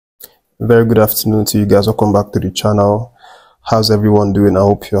Very good afternoon to you guys. Welcome back to the channel. How's everyone doing? I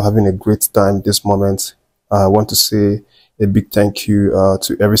hope you're having a great time this moment. I want to say a big thank you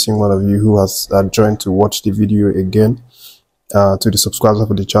to every single one of you who has joined to watch the video again. To the subscribers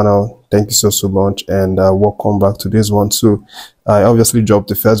of the channel, thank you so much, and welcome back to this one too. I obviously dropped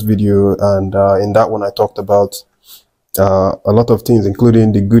the first video, and in that one I talked about a lot of things,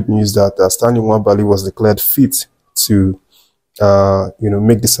 including the good news that Stanley Nwabali was declared fit to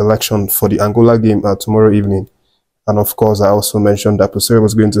make the selection for the Angola game tomorrow evening. And of course, I also mentioned that Peseiro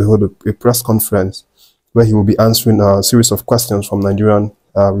was going to hold a press conference where he will be answering a series of questions from Nigerian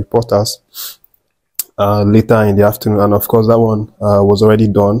reporters later in the afternoon. And of course, that one was already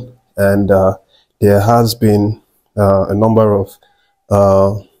done, and there has been a number of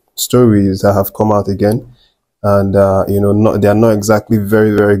stories that have come out again, and they are not exactly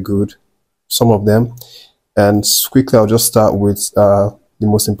very good, some of them. And quickly, I'll just start with the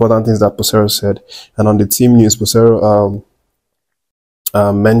most important things that Peseiro said. And on the team news, Peseiro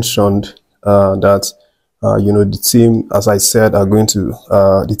mentioned that the team, as I said,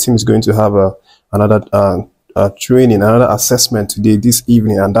 the team is going to have another training, another assessment this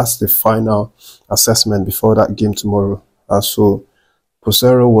evening, and that's the final assessment before that game tomorrow. So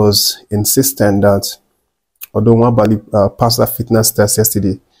Peseiro was insistent that although Nwabali passed that fitness test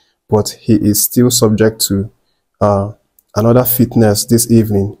yesterday, but he is still subject to another fitness this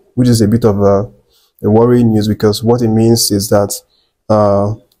evening, which is a bit of a worrying news, because what it means is that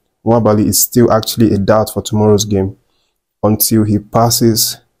Nwabali is still actually a doubt for tomorrow's game until he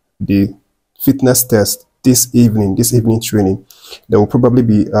passes the fitness test this evening training. They will probably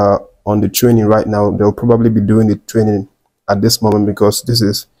be on the training right now. They will probably be doing the training at this moment, because this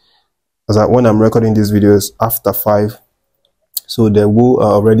is, when I'm recording these videos, after 5. So they will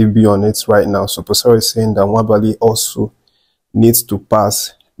already be on it right now. So Peseiro is saying that Nwabali also needs to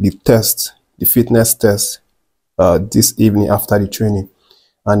pass the test, the fitness test, this evening after the training.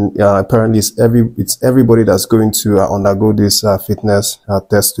 And apparently it's everybody that's going to undergo this fitness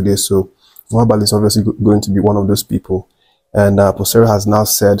test today. So Nwabali is obviously going to be one of those people. And Peseiro has now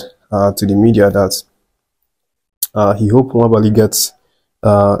said to the media that he hopes Nwabali gets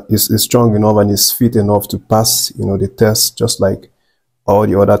is strong enough and is fit enough to pass the test, just like all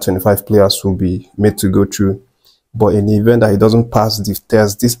the other 25 players will be made to go through. But in the event that he doesn't pass the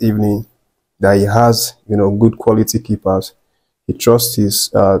test this evening, that he has good quality keepers, he trusts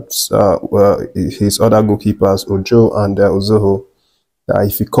his other goalkeepers, Ojo and Ozoho, that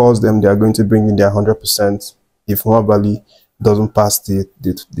if he calls them, they are going to bring in their 100% if Nwabali doesn't pass the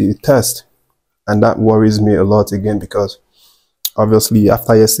test. And that worries me a lot again, because obviously,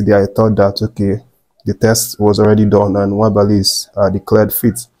 after yesterday, I thought that, okay, the test was already done and Nwabali is declared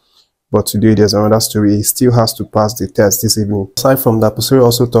fit. But today, there's another story. He still has to pass the test this evening. Aside from that, Peseiro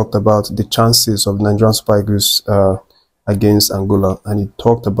also talked about the chances of Nigerian Super Eagles against Angola. And he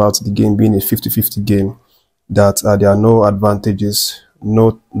talked about the game being a 50-50 game, that there are no advantages,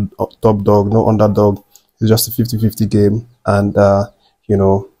 no top dog, no underdog. It's just a 50-50 game. And,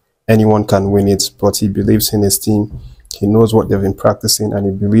 anyone can win it. But he believes in his team. He knows what they've been practicing, and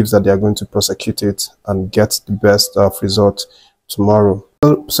he believes that they are going to prosecute it and get the best result tomorrow.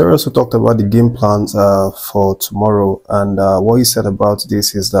 Peseiro also talked about the game plans for tomorrow, and what he said about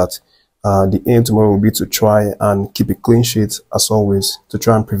this is that the aim tomorrow will be to try and keep a clean sheet, as always, to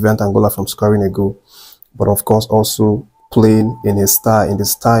try and prevent Angola from scoring a goal. But of course, also playing in the style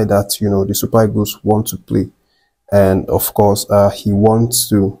that the Super Eagles want to play. And of course, he wants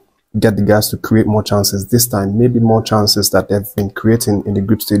to get the guys to create more chances this time, maybe more chances that they've been creating in the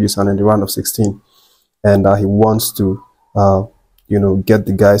group stages and in the round of 16. And he wants to, get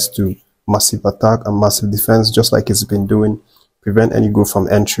the guys to massive attack and massive defense, just like he's been doing, prevent any goal from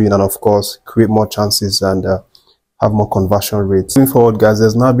entry, and of course, create more chances and have more conversion rates. Moving forward, guys,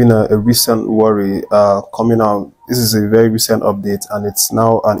 there's now been a recent worry coming out. This is a very recent update, and it's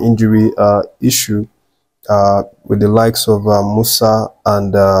now an injury issue with the likes of Musa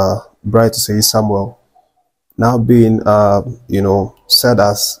and Bright Samuel now being said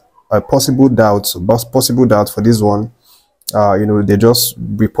as a possible doubt for this one. They just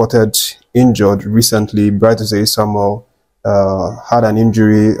reported injured recently. Bright Samuel had an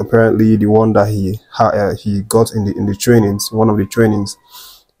injury, apparently the one that he got in the trainings, one of the trainings.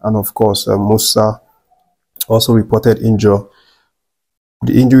 And of course, Musa also reported injured.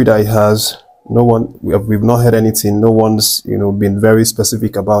 The injury that he has, we've not heard anything. No one's been very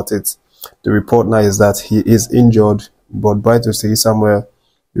specific about it. The report now is that he is injured, but Bright Samuel,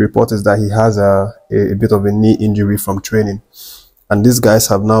 the report is that he has a bit of a knee injury from training. And these guys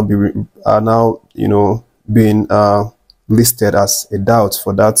have now been listed as a doubt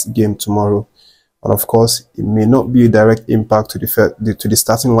for that game tomorrow. And of course, it may not be a direct impact to the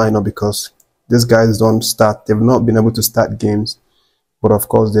starting lineup because these guys don't start. They've not been able to start games, but of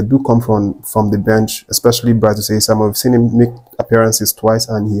course they do come from the bench, especially Bright to say some. I've seen him make appearances twice,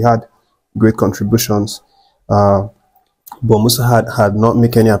 and he had great contributions. But Musa had not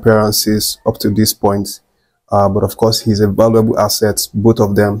made any appearances up to this point. But of course, he's a valuable asset, both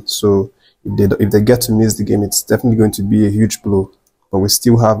of them. So if they get to miss the game, it's definitely going to be a huge blow. But we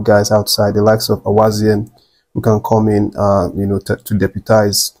still have guys outside, the likes of Awazien, who can come in, to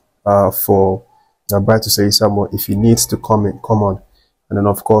deputize for Bright to say someone if he needs to come on. And then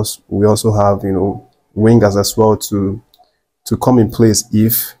of course we also have wingers as well to come in place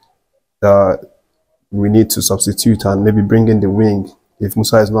if we need to substitute and maybe bring in the wing if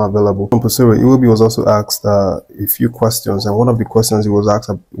Musa is not available. Peseiro, Iwobi was also asked a few questions, and one of the questions he was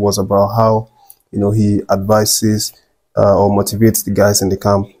asked was about how he advises or motivates the guys in the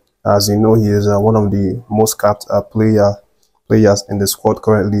camp. As you know, he is one of the most capped players in the squad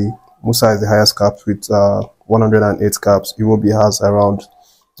currently. Musa is the highest capped with 108 caps. Iwobi has around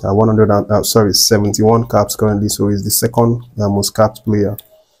 71 caps currently, so he's the second most capped player.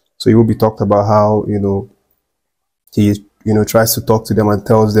 So Iwobi talked about how he tries to talk to them and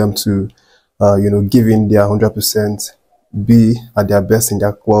tells them to give in their 100%, be at their best in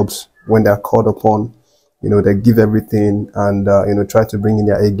their clubs. When they're called upon, they give everything and try to bring in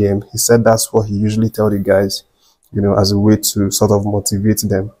their A game. He said that's what he usually tells the guys, as a way to sort of motivate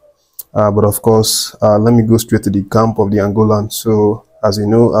them. But of course, let me go straight to the camp of the Angolan. So, as you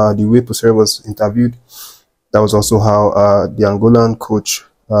know, the way Peseiro was interviewed, that was also how the Angolan coach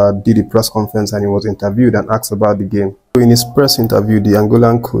did a press conference, and he was interviewed and asked about the game. So in his press interview, the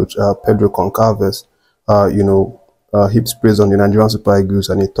Angolan coach, Pedro Concalves, heaped praise on the Nigerian Super Eagles,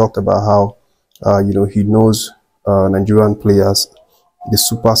 and he talked about how, he knows Nigerian players, the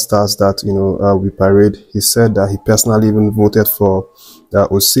superstars that we parade. He said that he personally even voted for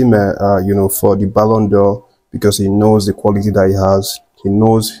Osimhen, for the Ballon d'Or because he knows the quality that he has. He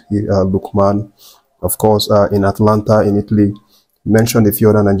knows Lookman, of course, in Atlanta, in Italy. He mentioned a few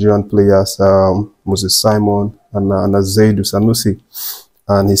other Nigerian players, Moses Simon and Zaidu Sanusi.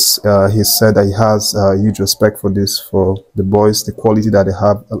 And he said that he has huge respect for the boys, the quality that they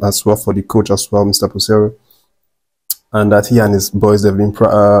have, and as well for the coach as well, Mr. Peseiro. And that he and his boys have been,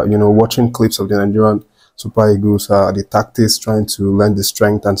 watching clips of the Nigerian Super Eagles, the tactics, trying to learn the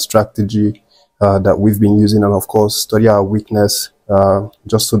strength and strategy that we've been using, and of course study our weakness,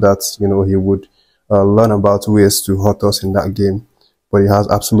 just so that he would learn about ways to hurt us in that game. But he has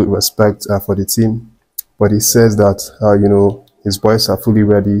absolute respect for the team. But he says that his boys are fully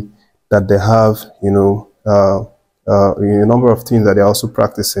ready, that they have a number of things that they're also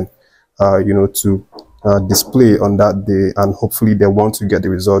practicing, to display on that day, and hopefully they want to get the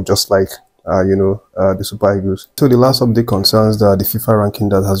result just like the Super Eagles. So the last update concerns the FIFA ranking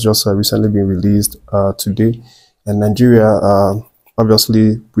that has just recently been released today, and Nigeria,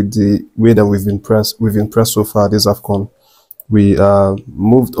 obviously with the way that we've impressed so far this AFCON, we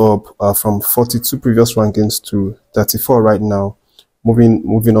moved up from 42 previous rankings to 34 right now,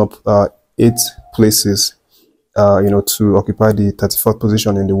 moving up 8 places, to occupy the 34th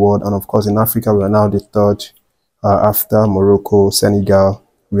position in the world. And of course, in Africa, we are now the 3rd after Morocco, Senegal.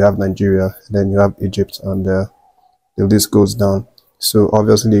 We have Nigeria, then you have Egypt, and the list goes down. So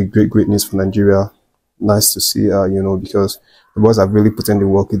obviously, great news for Nigeria. Nice to see, because the boys have really put in the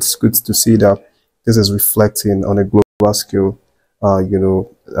work. It's good to see that this is reflecting on a global scale,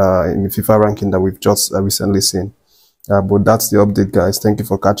 in the FIFA ranking that we've just recently seen. But that's the update, guys. Thank you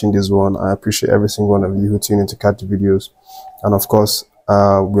for catching this one. I appreciate every single one of you who tune in to catch the videos. And of course,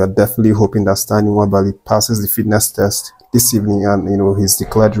 we are definitely hoping that Nwabali passes the fitness test this evening, and he's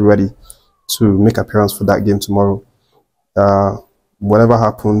declared ready to make appearance for that game tomorrow. Whatever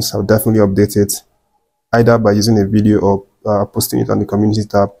happens, I'll definitely update it, either by using a video or posting it on the community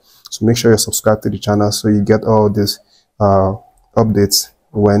tab. So make sure you're subscribed to the channel so you get all these updates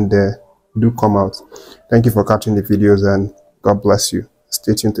when they do come out. Thank you for catching the videos, and God bless you.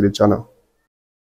 Stay tuned to the channel.